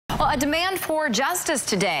A demand for justice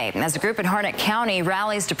today as a group in Harnett County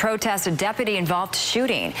rallies to protest a deputy-involved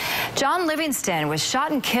shooting. John Livingston was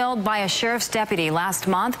shot and killed by a sheriff's deputy last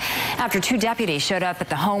month after two deputies showed up at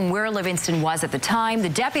the home where Livingston was at the time. The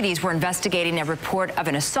deputies were investigating a report of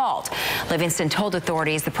an assault. Livingston told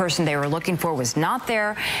authorities the person they were looking for was not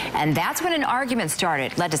there, and that's when an argument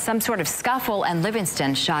started, led to some sort of scuffle, and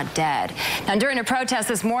Livingston shot dead. Now, during a protest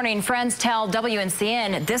this morning, friends tell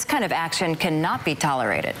WNCN this kind of action cannot be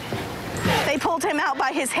tolerated. They pulled him out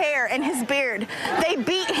by his hair and his beard. They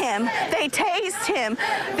beat him. They tased him.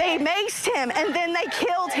 They maced him, and then they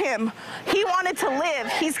killed him. He wanted to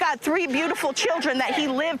live. He's got 3 beautiful children that he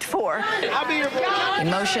lived for.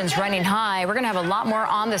 Emotions running high. We're going to have a lot more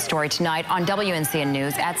on this story tonight on WNCN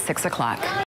News at 6 o'clock.